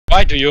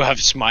Why do you have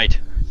Smite?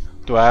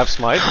 Do I have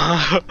Smite?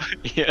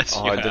 Yes,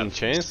 Oh, you I have. didn't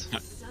change?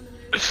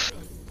 So,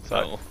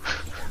 No.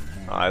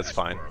 ah, it's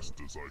fine.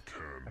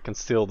 I can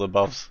steal the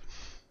buffs.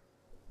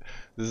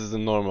 This is the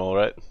normal,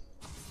 right?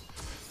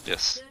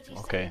 Yes.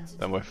 Okay,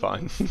 then we're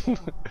fine.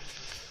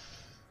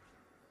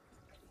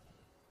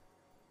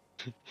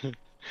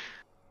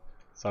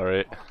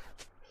 Sorry.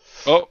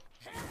 Oh!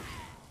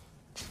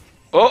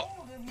 Oh!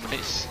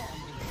 Nice.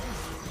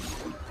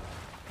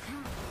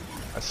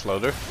 I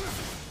slowed her.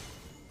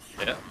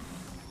 Yeah.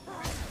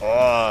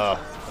 Oh,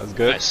 that's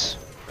good. Nice.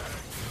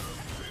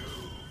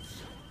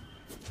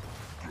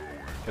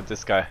 Get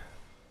this guy.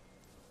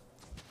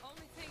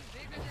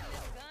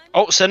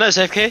 Oh, Senna is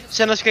AFK.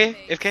 Senna's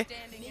AFK.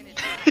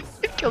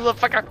 Kill the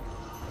fucker.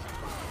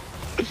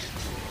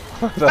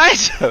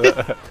 Nice!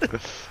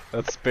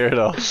 That's spirit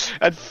off.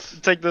 And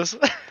take this.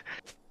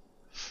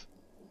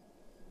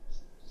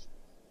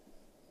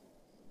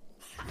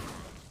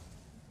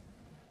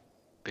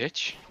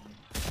 Bitch.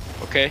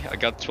 Okay, I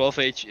got 12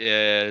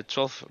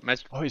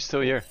 magic. Oh, he's still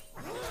here.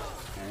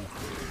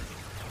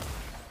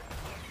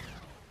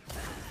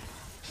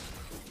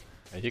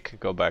 Yeah, you can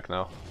go back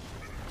now.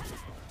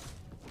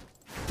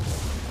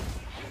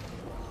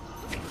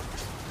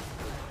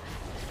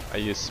 I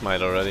used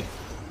Smite already.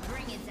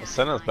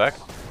 Senna's back.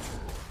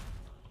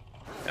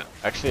 Yeah.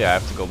 Actually, I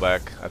have to go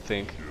back, I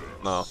think.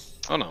 No.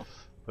 Oh no.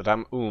 But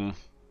I'm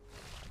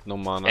no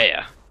mana.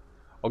 Yeah.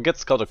 I'll get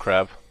Scuttle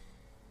Crab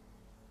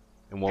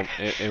in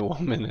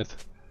one minute.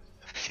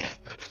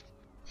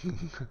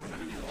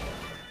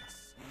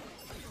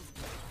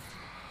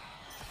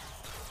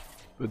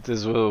 But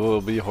this will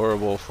be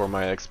horrible for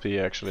my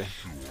XP actually.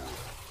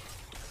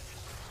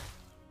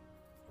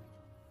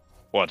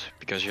 What?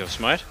 Because you have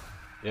Smite?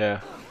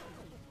 Yeah.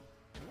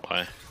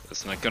 Why?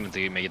 It's not gonna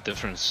make a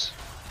difference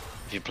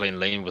if you play in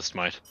lane with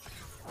Smite.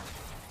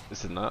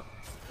 Is it not?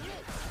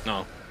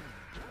 No.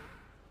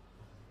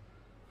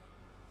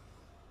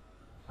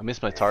 I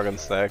miss my Targon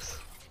stacks.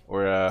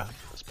 Or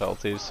spell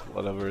thieves,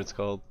 whatever it's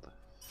called.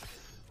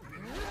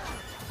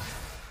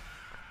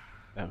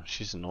 Damn,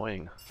 she's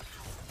annoying.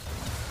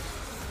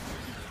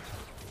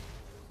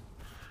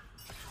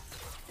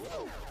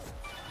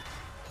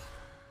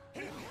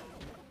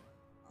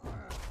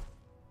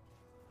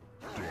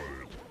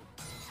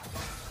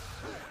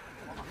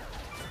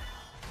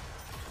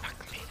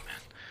 Fuck me,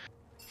 man.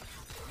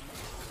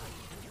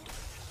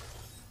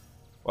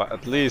 Well,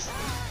 at least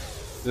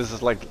this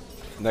is like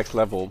next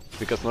level,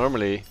 because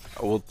normally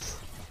I would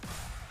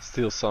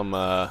steal some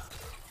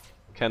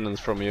cannons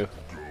from you.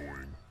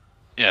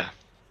 Yeah.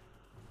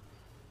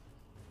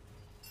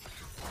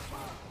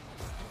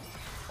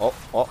 Oh,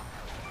 oh.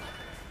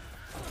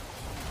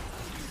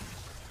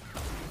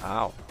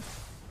 Ow.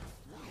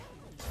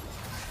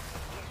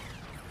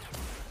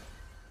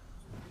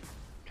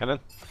 Cannon?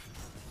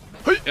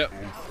 Yeah.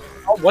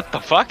 Oh, what the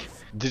fuck?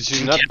 Did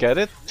you not get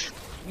it?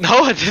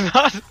 No, I did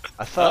not.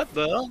 I thought What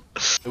the hell?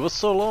 it was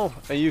so low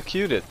and you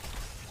queued it.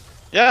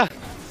 Yeah.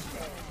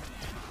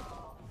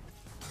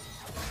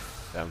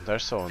 Damn, they're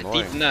so I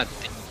annoying. did not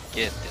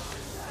get it.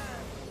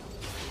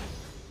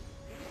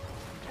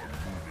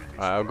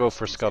 Alright, I'll go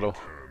for Scuttle.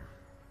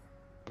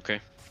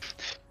 Okay.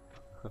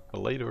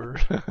 Later.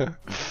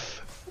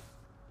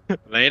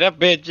 Later,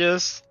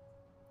 bitches.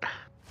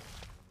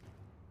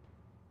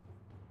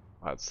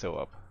 Ah, it's still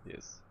up.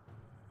 Yes.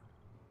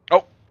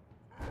 Oh,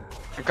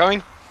 I'm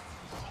coming.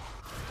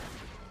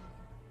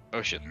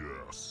 Oh shit.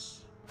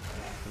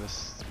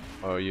 This.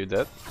 Oh, are you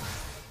dead?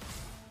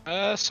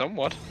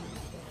 Somewhat.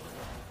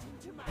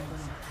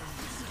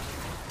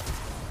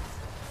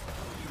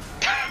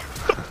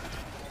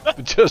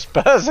 Just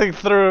passing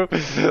through.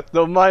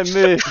 Don't mind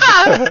me.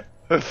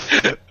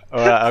 Alright,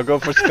 I'll go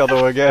for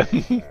Scuttle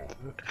again.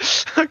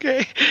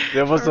 Okay.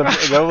 That was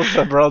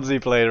a bronzy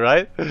play,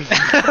 right?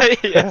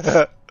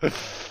 Yes.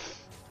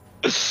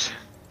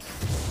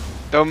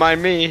 Don't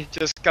mind me,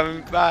 just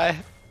coming by.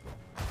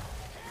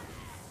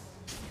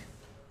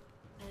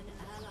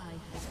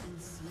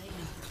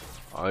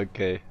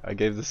 Okay, I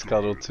gave the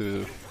Scuttle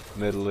to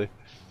Nidalee.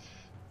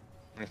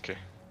 Okay.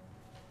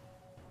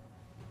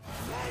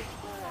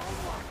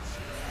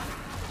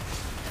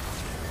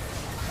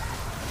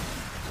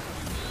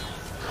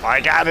 I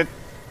got it!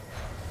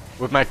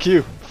 With my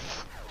Q.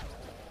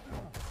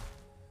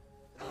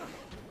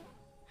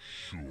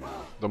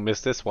 Don't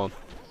miss this one.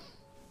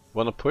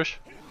 Wanna push?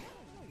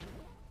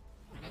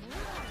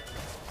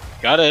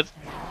 Got it.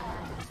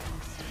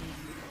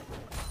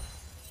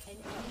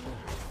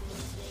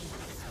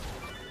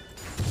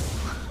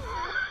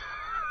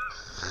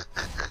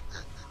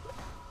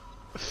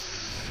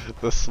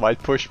 The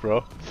Smite push,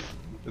 bro.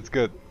 It's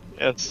good.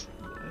 Yes.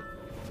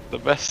 The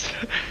best.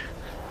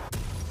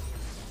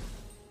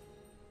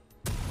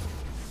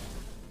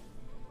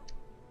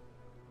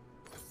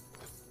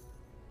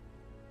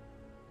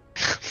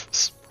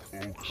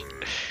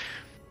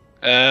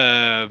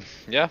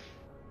 Yeah.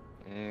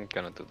 I'm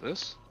gonna do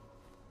this.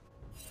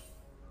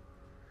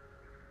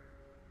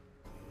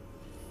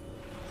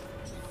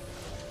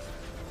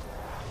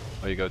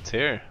 Oh, you go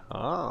tier?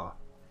 Ah.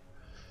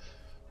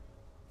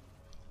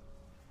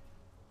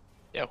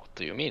 Yeah, what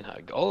do you mean?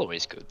 I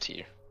always go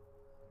tier.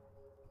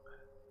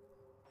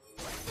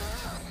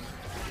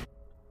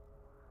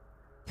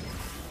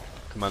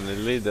 Come on,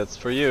 Lily, that's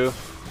for you.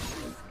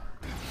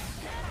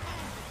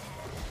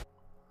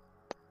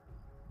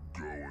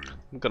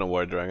 I'm gonna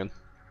War Dragon.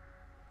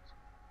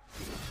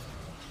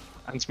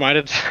 And smite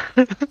it.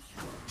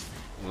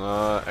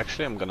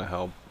 Actually, I'm gonna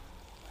help.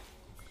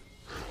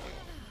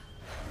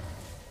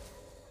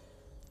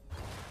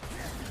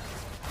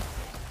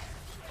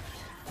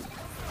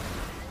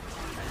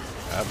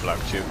 I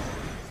blocked you.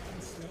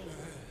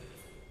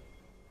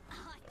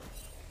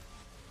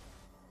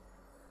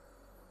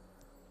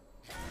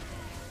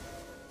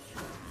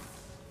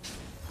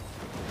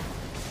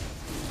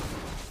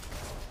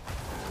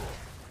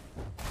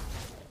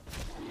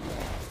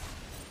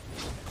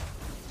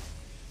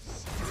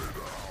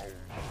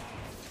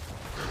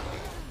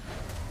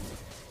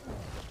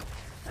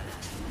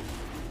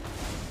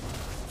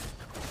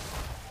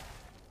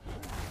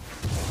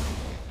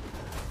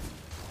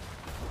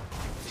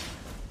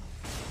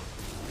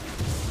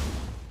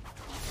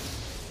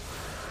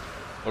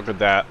 Look at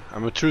that.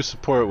 I'm a true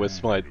support with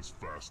Smite.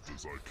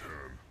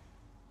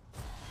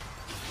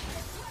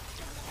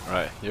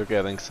 Alright, you're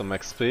getting some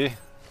XP.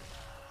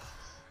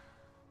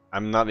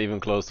 I'm not even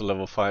close to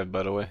level 5,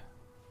 by the way.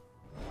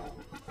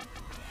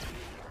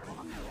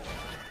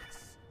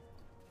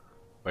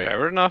 Wait,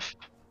 Fair enough.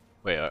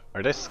 wait,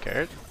 are they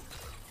scared?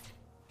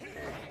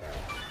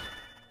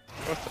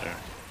 What there?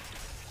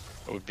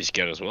 I would be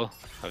scared as well.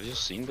 Have you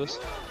seen this?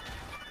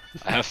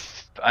 I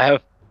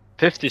have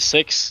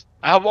 56.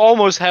 I have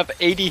almost have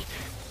 80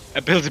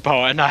 ability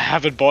power, and I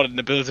haven't bought an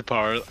ability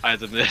power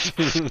item yet.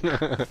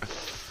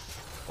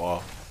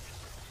 Wow.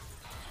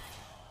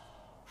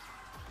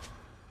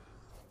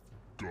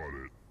 Got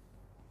it.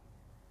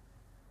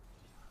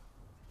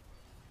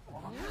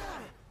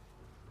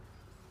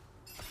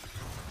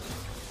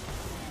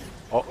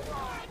 Oh.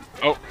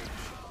 Oh.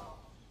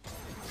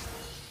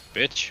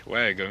 Bitch,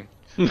 where are you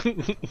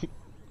going?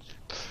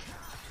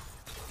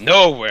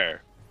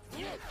 Nowhere!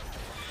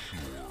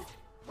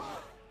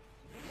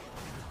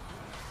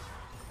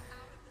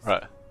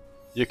 Right.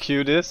 You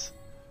cue this,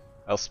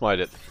 I'll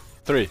smite it.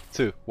 3,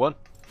 2, 1.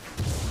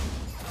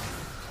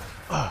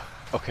 Ah,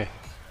 okay.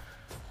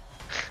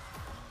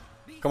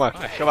 Come on,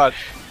 come on.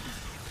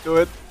 Do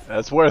it.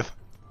 That's worth.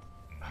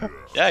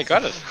 Yeah, I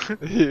got it.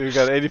 You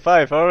got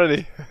 85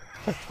 already.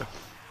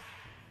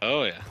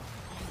 Oh yeah.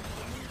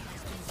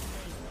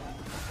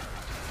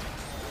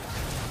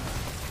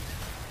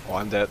 Oh,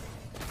 I'm dead.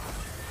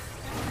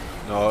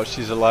 No,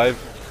 she's alive.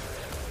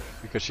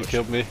 Because she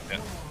killed me. Yeah.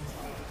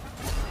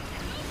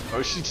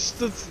 Oh, she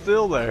stood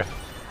still there.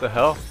 The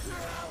hell?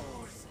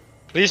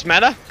 Please,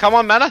 mana! Come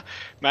on, mana!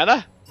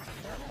 Mana!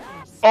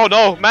 Oh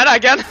no, mana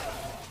again!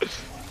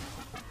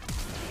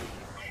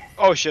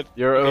 Oh shit.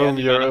 Your Okay, I own,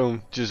 need your mana.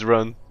 own. Just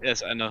run.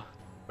 Yes, I know.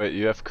 Wait,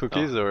 you have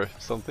cookies or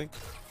something?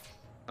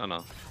 Oh no.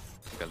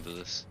 I gotta do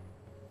this.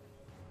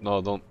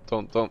 No, don't.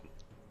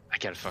 I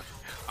can't fuck.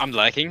 I'm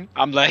lagging.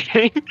 I'm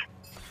lagging.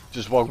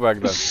 Just walk back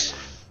then.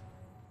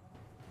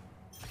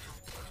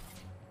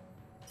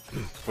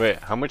 Wait,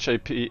 how much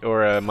AP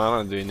or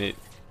mana do you need?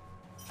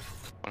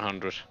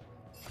 100.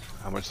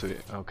 How much do you?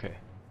 Okay,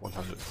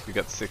 100. You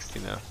got 60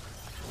 now.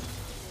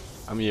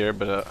 I'm here,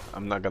 but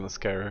I'm not gonna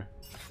scare her.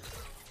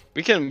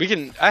 We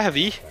can. I have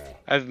E.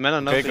 I have mana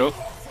now. Okay, go.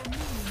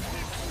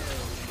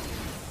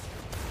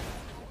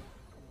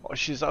 Oh,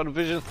 she's out of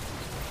vision.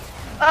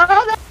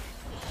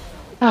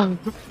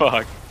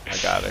 Fuck. I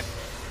got her.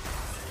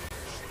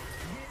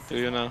 Do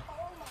you know?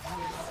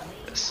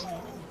 Yes.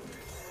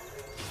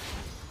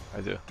 I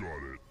do. Got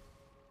it.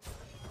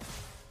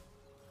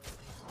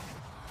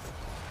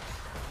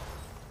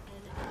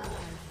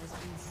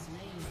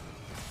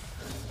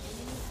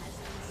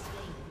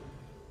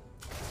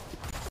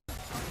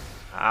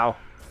 Ow.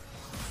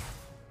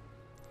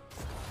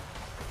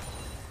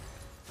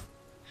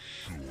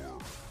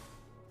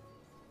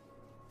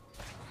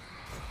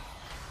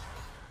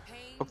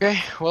 Okay.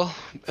 Well,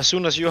 as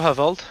soon as you have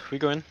ult, we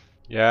go in.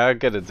 Yeah, I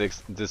get it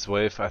this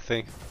wave, I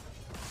think.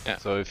 Yeah.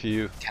 So if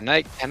you... Can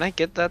I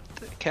get that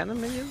cannon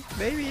minion?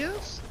 Maybe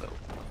yes. No.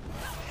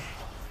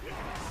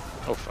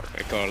 Oh fuck!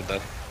 I got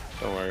that.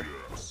 Don't worry.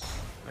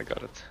 I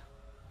got it.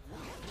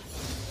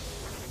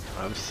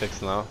 I'm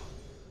 6 now.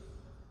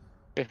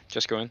 Okay,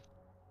 just go in.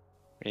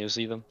 Can you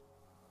see them?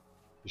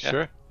 You Yeah.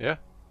 sure? Yeah.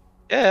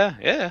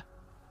 Yeah.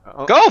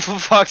 Oh, Go for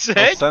fuck's oh,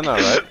 sake! Senna,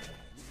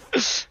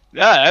 right?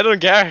 Yeah, I don't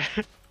care.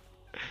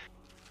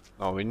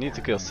 No, we need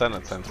to kill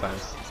Senna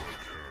sometimes.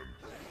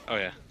 Oh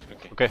yeah.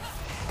 Okay. Okay.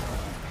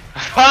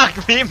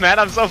 Fuck me, man!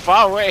 I'm so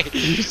far away.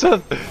 You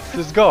said,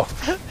 just go.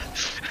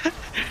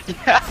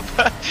 Yeah,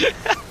 but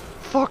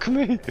Fuck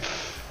me.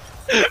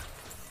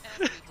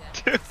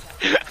 dude,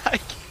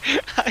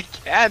 I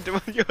can't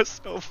when you're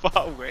so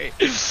far away.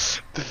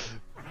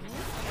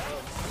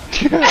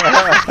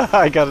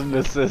 I got an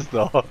assist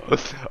though.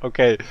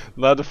 Okay,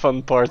 now the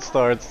fun part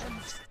starts.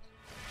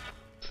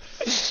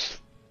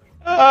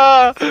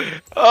 Oh,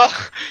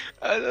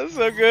 that's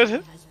so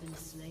good.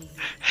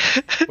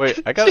 Wait,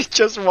 I got. He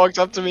just walks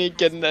up to me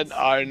getting an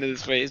iron in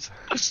his face.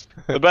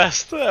 The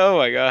best. Oh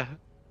my god.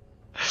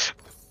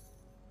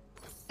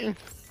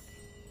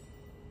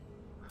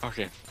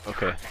 Okay.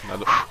 Okay,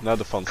 now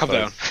the fun Calm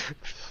down. starts.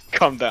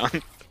 Calm down.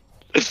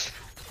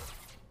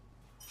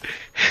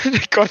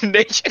 The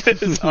coordination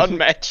is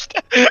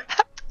unmatched.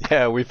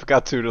 Yeah, we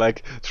forgot to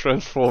like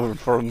transform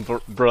from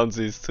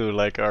bronzes to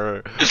like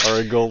our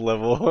gold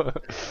level.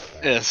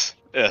 Yes.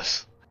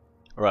 Yes.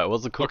 Alright,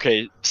 what's the cool?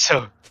 Okay.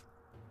 So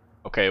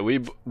Okay, we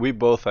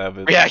both have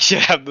it. we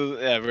actually have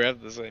the we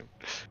have the same.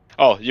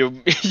 Oh,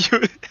 you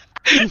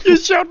you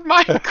showed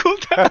my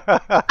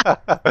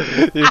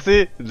cooldown. You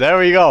see, there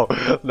we go.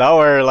 Now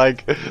we're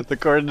like the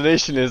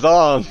coordination is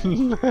on.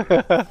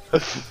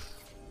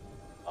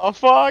 Oh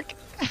fuck.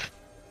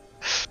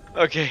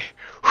 Okay.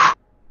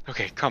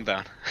 Okay, calm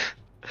down.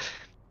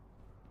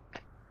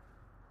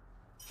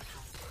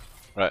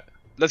 Right.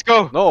 Let's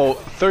go. No,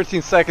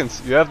 13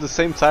 seconds. You have the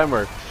same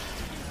timer.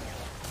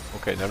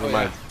 Okay, never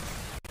mind. Yeah.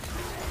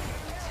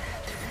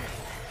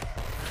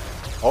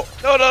 Oh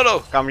no no no!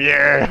 Come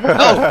here.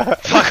 No!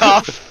 Fuck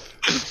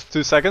off!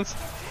 2 seconds.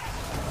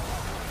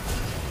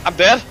 I'm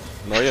dead.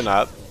 No, you're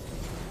not.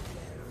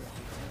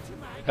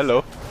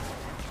 Hello.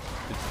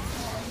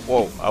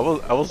 Whoa, I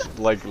was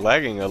like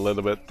lagging a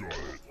little bit.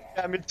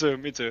 Yeah, me too.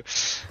 Me too.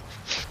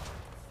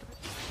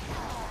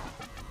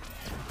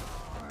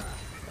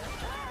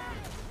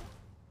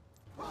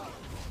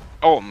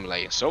 Oh, I'm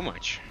lagging so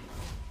much.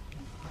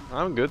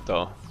 I'm good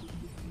though.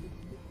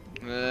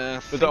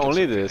 But But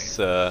only this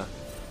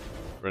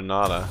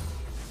Renata.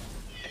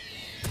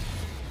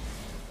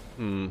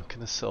 Can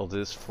I sell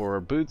this for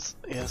boots?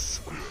 Yes.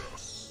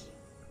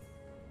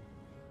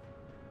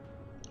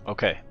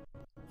 Okay.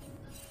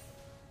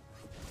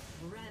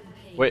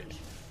 Wait.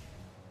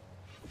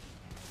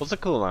 What's the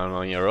cooldown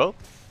on your ult?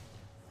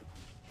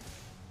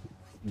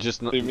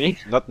 Just not, me?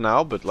 not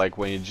now, but like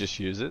when you just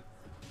use it?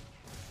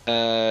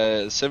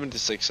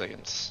 76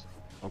 seconds.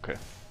 Okay.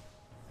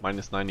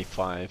 Minus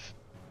 95.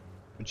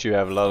 But you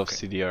have a lot of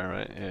Okay. CDR,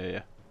 right? Yeah,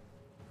 yeah.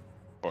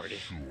 40.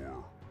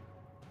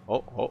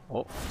 Oh, oh,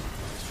 oh.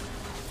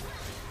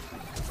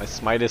 My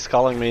Smite is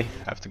calling me.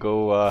 I have to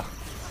go,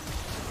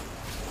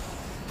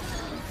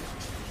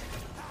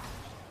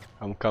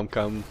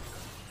 Come.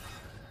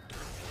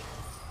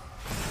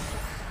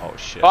 Oh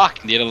shit.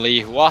 Fuck,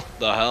 nearly. What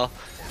the hell?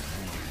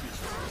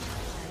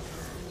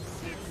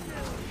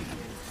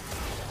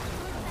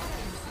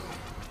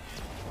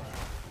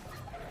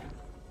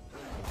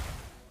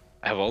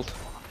 I have ult.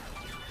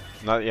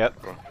 Not yet.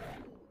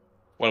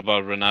 What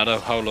about Renata?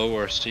 How low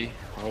was she?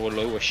 How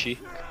low was she?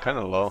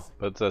 Kinda low,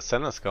 but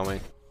Senna's coming.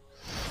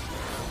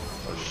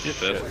 Oh Shit.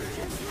 shit.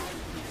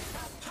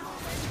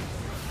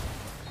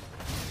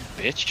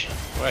 Bitch.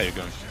 Where are you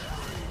going?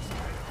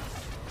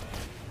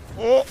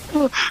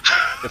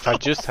 If I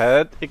just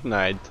had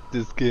Ignite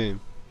this game.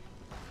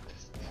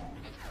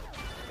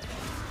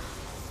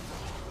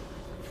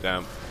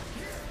 Damn.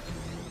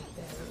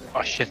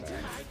 Oh shit.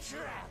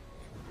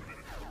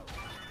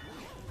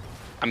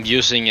 I'm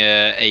using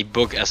a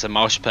book as a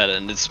mousepad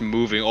and it's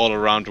moving all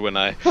around when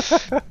I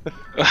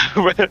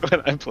when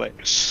I play.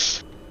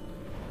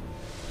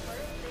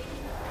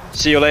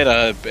 See you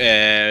later,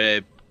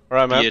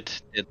 Alright, man.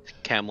 Bearded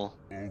Camel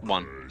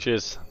 1.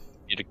 Cheers.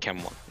 Bearded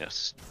Camel 1,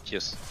 yes.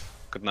 Cheers.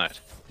 Good night.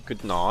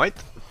 Good night.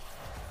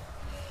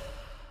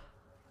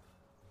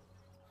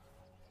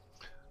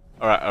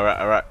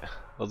 Alright.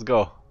 Let's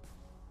go.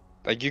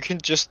 Like, you can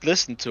just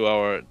listen to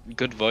our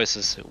good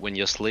voices when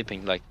you're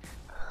sleeping, like,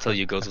 till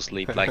you go to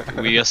sleep. Like,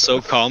 we are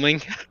so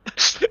calming.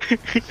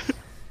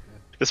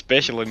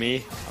 Especially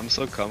me. I'm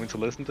so calming to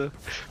listen to.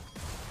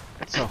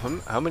 So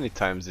how many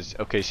times is she?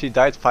 Okay, she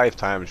died 5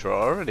 times. We're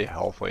already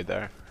halfway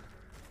there.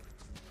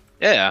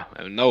 Yeah,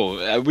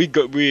 no, we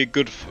go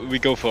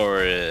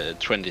for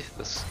 20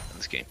 this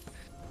game.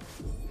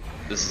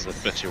 This is a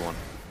better one.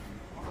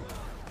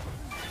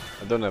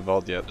 I don't have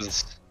ult yet. This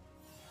is...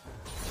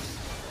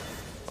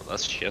 Oh,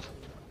 that's shit.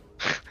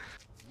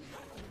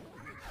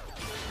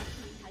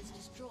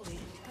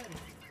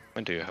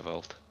 When do you have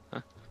ult?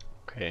 Huh?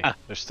 Okay, Ah.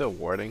 they're still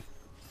warding.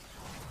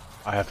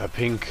 I have a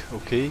pink,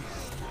 okay.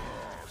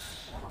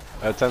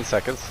 10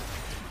 seconds.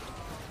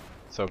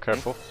 So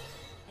careful.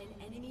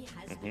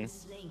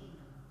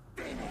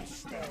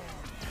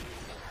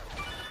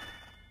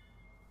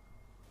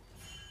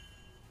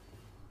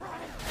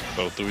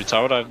 So do we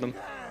tower dive them?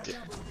 Yeah.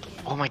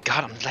 Oh my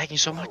god, I'm lagging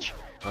so much.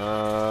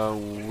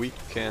 We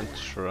can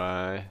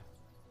try.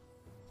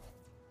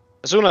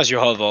 As soon as you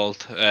have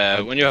ult,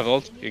 when you have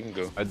ult, you can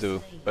go. I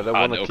do, but I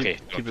wanna okay,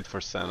 keep it for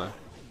Senna.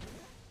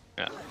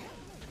 Yeah.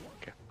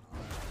 Okay.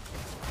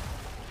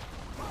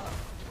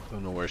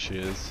 Don't know where she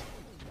is.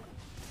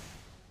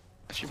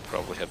 She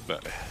probably headed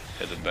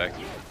back.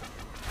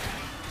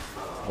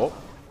 Oh.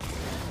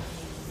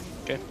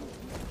 Okay.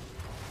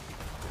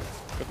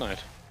 Good night.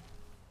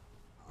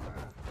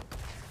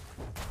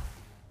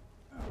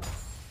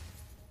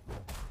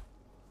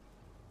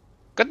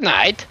 Good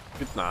night.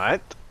 Good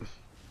night.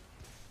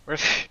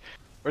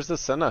 Where's the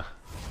Senna?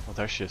 Oh,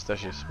 there she is, there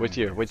she is. Wait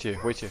here, wait here,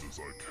 wait here.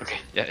 Okay,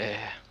 yeah.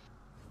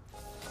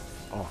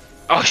 Oh.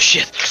 Oh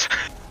shit!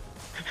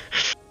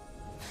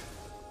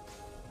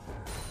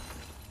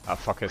 Ah,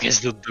 fuck it. We can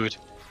still do it.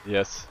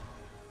 Yes.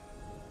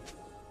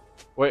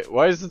 Wait,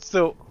 why is it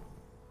still...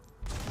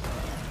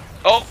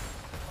 Oh!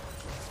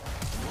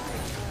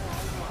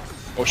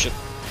 Oh shit.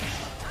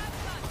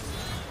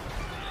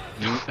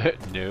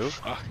 No.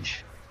 Fuck.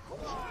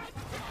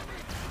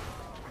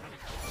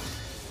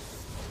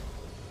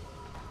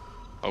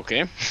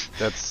 Okay.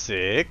 That's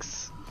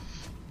 6.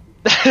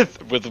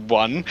 with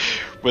one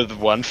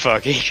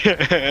fucking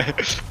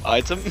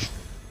item.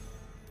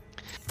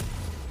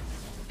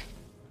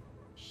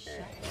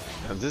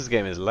 And this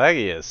game is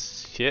laggy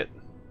as shit.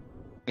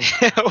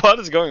 What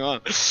is going on?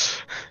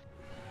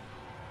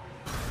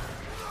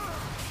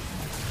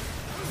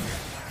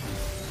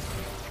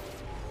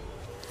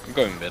 I'm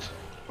going mid.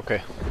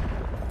 Okay.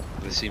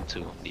 They seem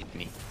to need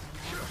me.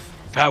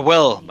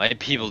 Farewell, my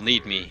people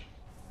need me.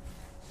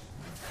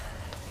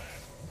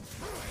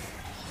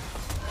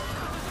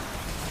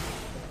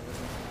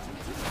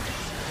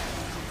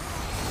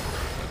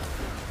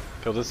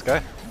 Kill this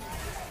guy.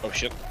 Oh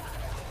shit.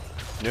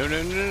 No,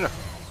 no, no, no, no.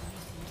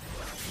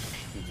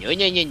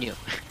 No.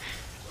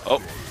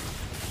 Oh.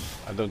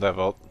 I don't have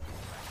ult.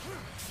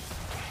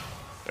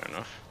 Fair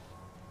enough.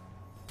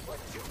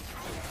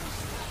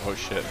 Oh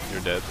shit,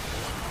 you're dead.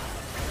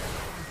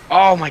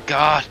 Oh my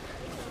god!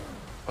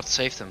 What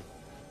saved him?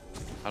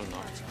 I don't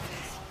know.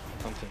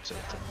 Something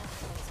saved him.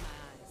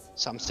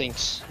 Some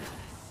things.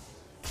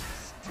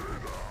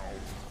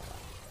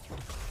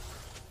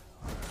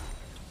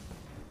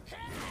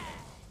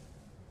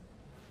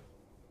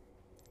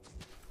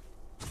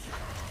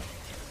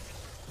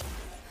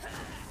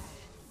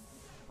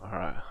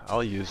 Alright,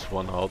 I'll use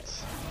one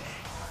ult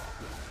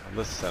on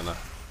this Senna.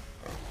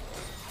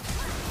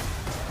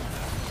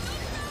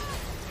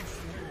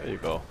 There you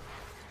go.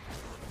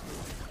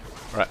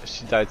 Right,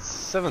 she died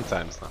 7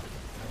 times now.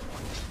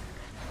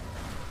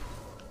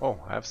 Oh,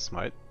 I have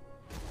Smite.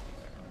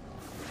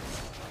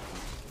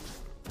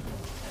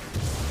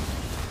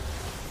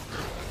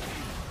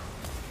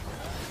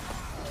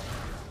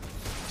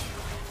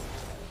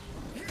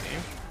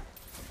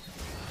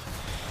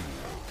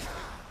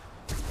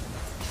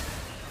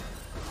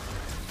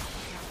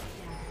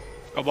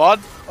 Come on!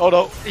 Oh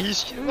no,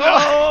 he's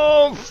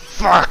No!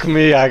 Fuck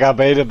me, I got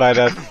baited by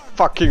that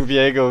fucking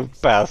Veigar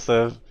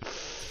bastard.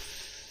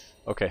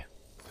 Okay.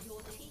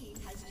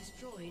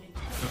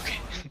 Okay.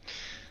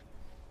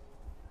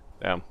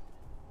 Damn.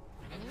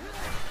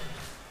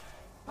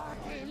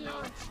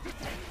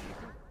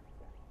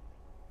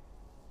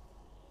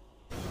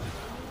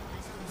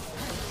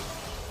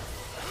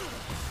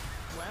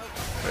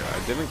 Wait, I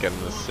didn't get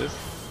an assist.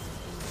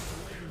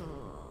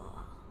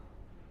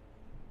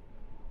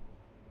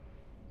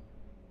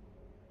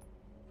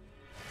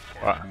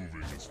 Right.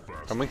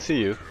 Coming to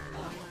you.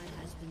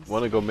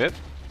 Wanna go mid?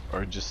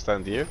 Or just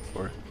stand here?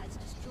 Or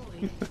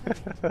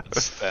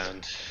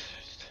Stand.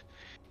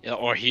 Yeah,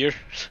 or here.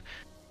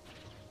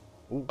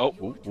 Ooh, Oh.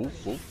 ooh, ooh,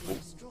 ooh, ooh.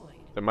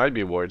 There might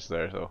be wards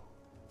there though.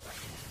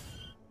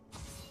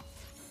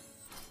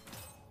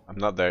 I'm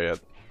not there yet.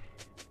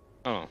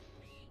 Oh.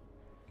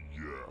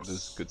 This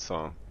is a good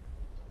song.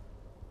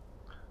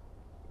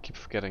 Keep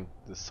forgetting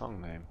the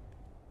song name.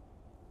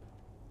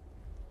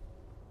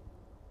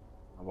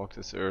 I walk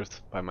this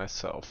earth by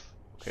myself.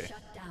 Okay.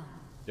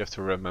 You have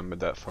to remember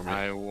that for me.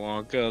 I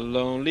walk a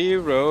lonely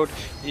road,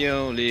 the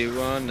only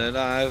one that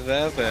I've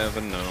ever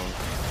known.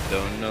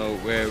 Don't know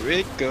where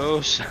it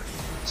goes.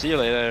 See you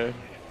later.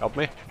 Help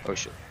me. Oh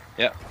shit.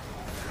 Yeah.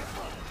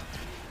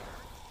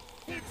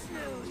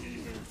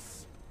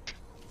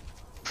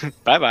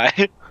 Bye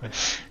bye.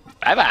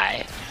 Bye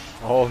bye.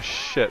 Oh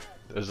shit.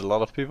 There's a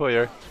lot of people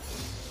here.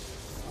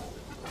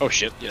 Oh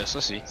shit. Yes, I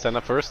see.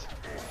 Senna first.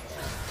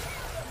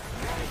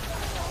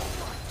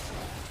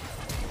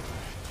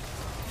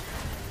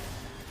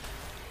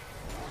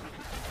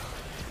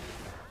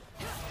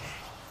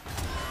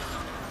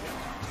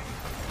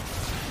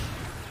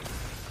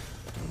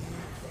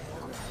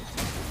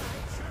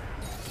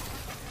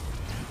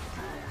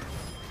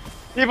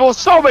 People,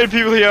 so many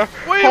people here.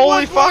 Wait,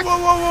 Holy what? fuck. Whoa,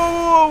 whoa,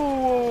 whoa,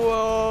 whoa,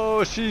 whoa,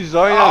 whoa. She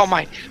Zayas. Oh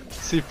my.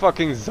 She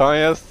fucking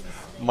Zayas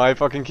my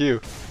fucking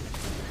queue.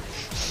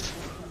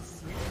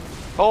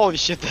 Holy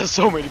shit, there's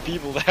so many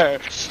people there.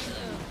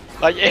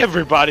 Like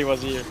everybody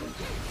was here.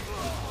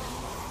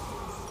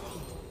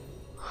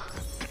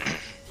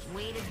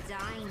 Way to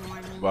die,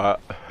 Norman. What?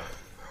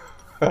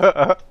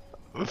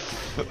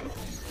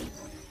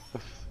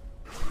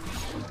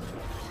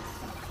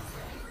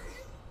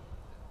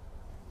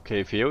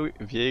 Okay,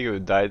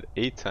 Veigar died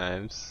 8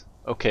 times.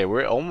 Okay,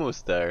 we're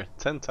almost there.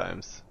 10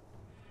 times.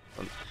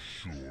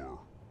 Sure.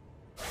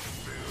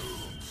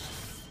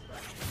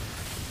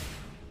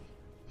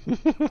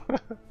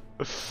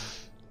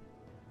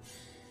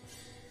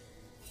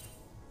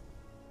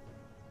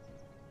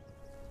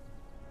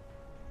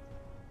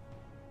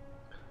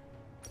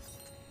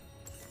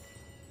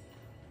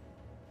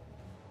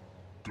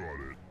 Got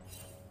it.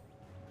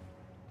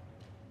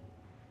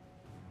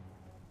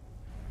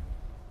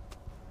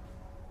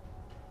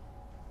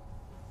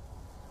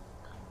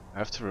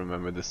 have to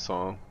remember this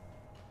song.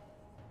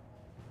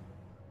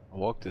 I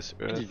walk this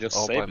you earth just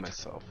all by saved?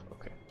 myself.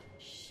 Okay.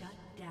 Shut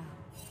down.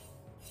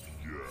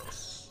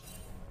 Yes.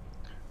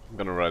 I'm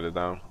gonna write it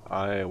down.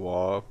 I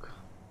walk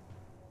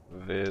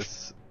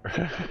this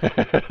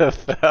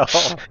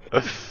earth.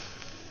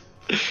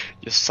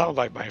 You sound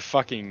like my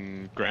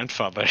fucking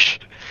grandfather.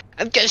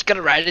 I'm just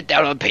gonna write it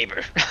down on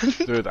paper.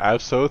 Dude, I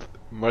have so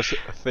much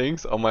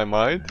things on my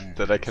mind Move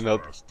that I as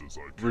cannot fast as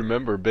I can.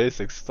 remember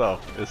basic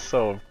stuff. It's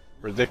so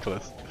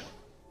ridiculous.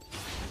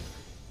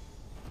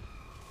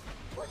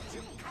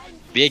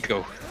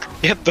 Diego,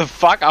 get the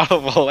fuck out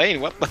of the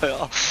lane. What the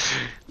hell?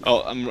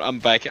 Oh, I'm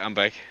back. I'm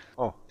back.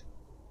 Oh.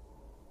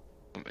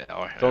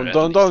 Or Don't, at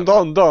don't, least don't,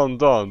 don't, don't,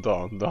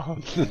 don't,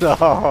 don't,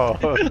 no.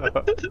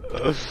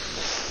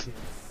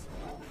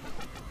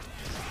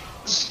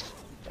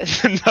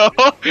 No,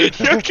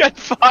 you can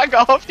fuck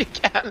off. You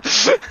can.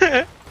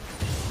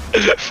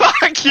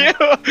 Fuck you!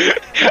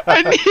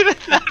 I needed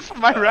that for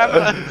my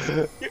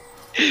reference.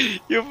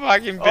 You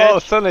fucking bitch. Oh,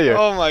 Senna here.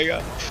 Oh my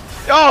god.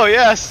 Oh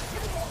yes.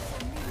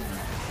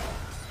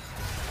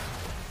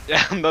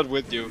 Yeah, I'm not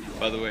with you,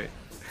 by the way.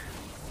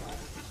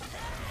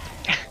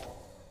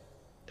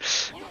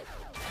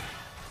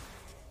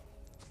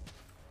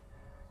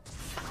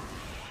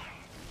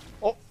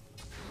 Oh.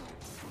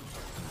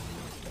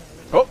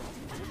 Oh.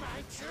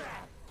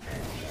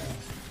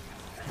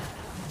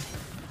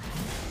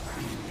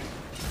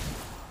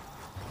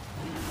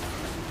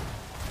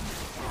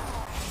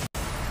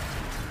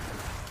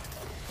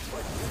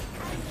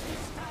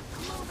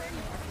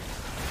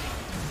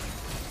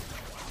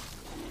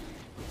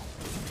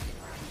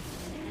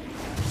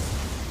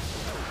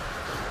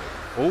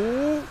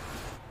 Oh.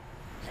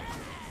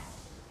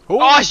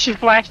 Oh, she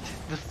flashed.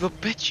 The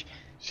bitch.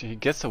 She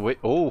gets away.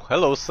 Oh,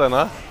 hello,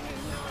 Senna.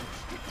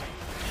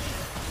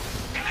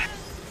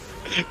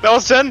 That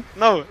was 10?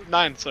 No,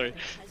 9, sorry.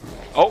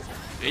 Oh,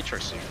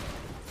 HRC.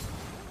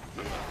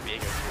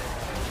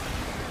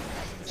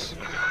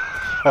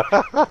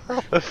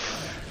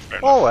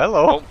 Oh,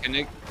 hello. Oh, can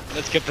you,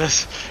 let's get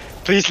this.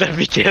 Please let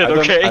me get it, I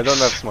okay? don't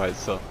have Smite,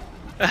 so.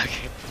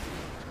 Okay.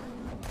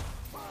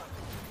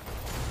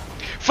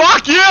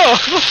 Fuck you!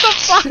 What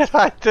the fuck?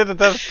 I didn't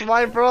have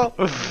Smite, bro.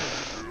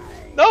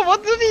 No,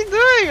 what is he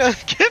doing?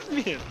 Give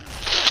me it.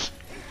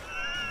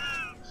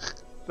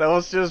 That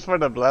was just for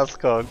the blast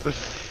code.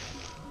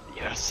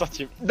 You're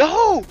such a...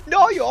 No!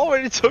 No, you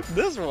already took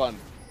this one.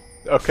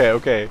 Okay,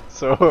 okay.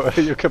 So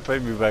you can pay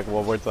me back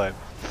one more time.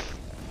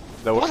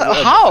 That was,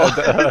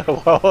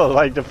 How? well,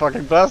 like the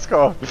fucking blast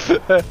code.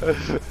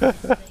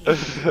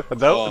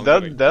 Oh, I'm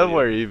going that to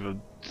were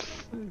even.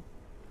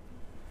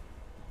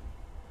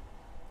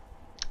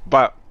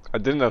 But I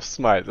didn't have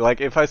Smite.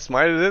 Like if I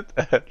smited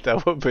it,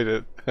 that would be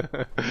the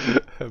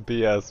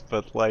BS.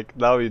 But like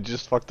now you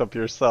just fucked up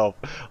yourself.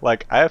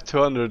 Like I have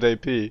 200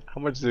 AP.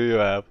 How much do you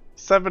have?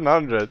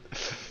 700.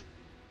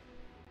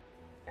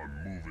 I'm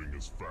moving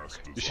as fast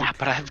as Yeah,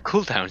 but I have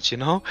cooldowns, you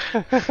know?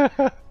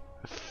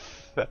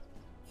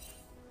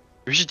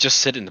 We should just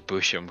sit in the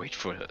bush and wait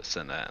for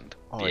Senna and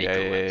Oh Diego yeah,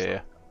 and yeah, stuff.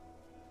 yeah.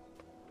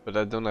 But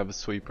I don't have a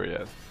sweeper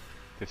yet.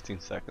 15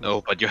 seconds.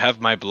 No, but you have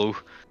my blue.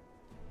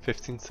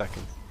 15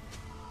 seconds.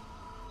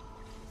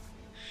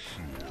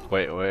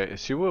 Wait, wait.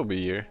 She will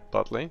be here.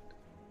 Bot lane.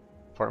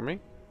 Farming.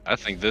 I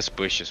think this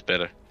bush is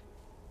better.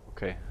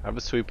 Okay, I have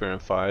a sweeper in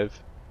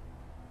 5.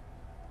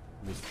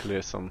 Let me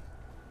clear some.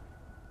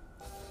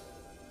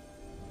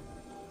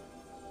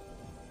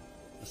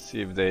 Let's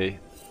see if they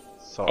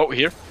saw. Oh,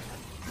 here?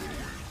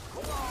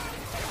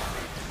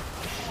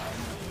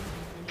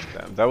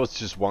 Damn, that was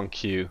just one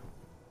Q.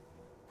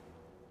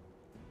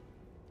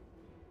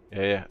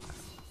 Yeah, yeah.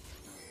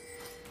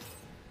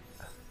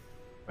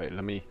 Wait,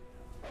 let me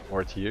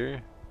ward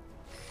here.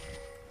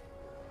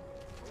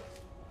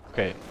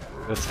 Okay,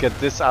 let's get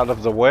this out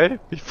of the way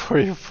before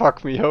you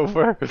fuck me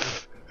over.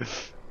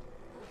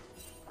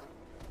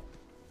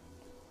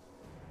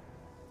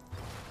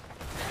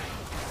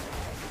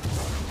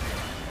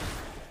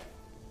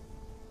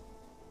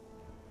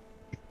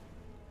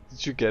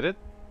 Did you get it?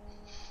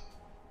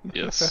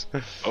 Yes.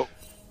 Oh,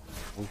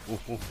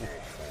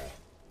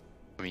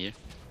 come here.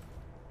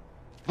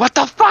 What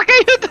the fuck are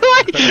you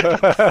doing?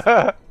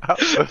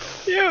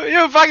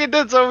 You fucking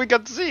did so we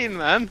got seen,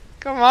 man.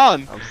 Come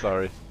on. I'm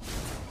sorry.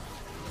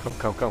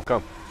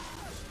 Come.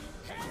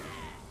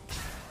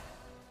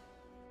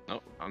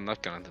 No, I'm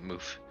not gonna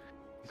move.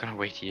 I'm gonna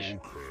wait here.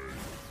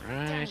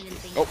 okay. Right.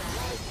 Oh,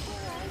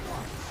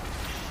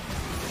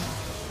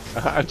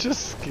 I'm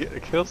just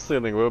kill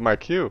stealing with my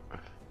Q.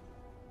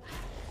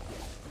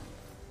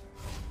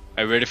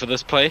 are you ready for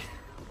this play?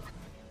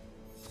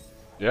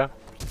 Yeah.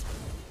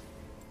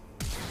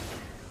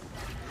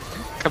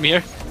 Come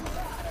here.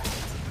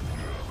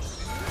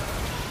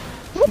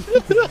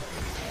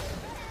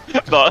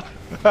 No.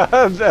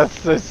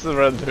 That's they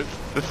surrendered.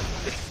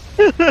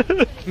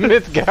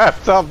 Mid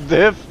gap top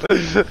dip.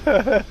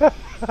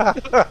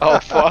 Oh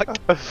fuck.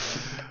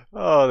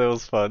 Oh, that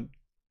was fun.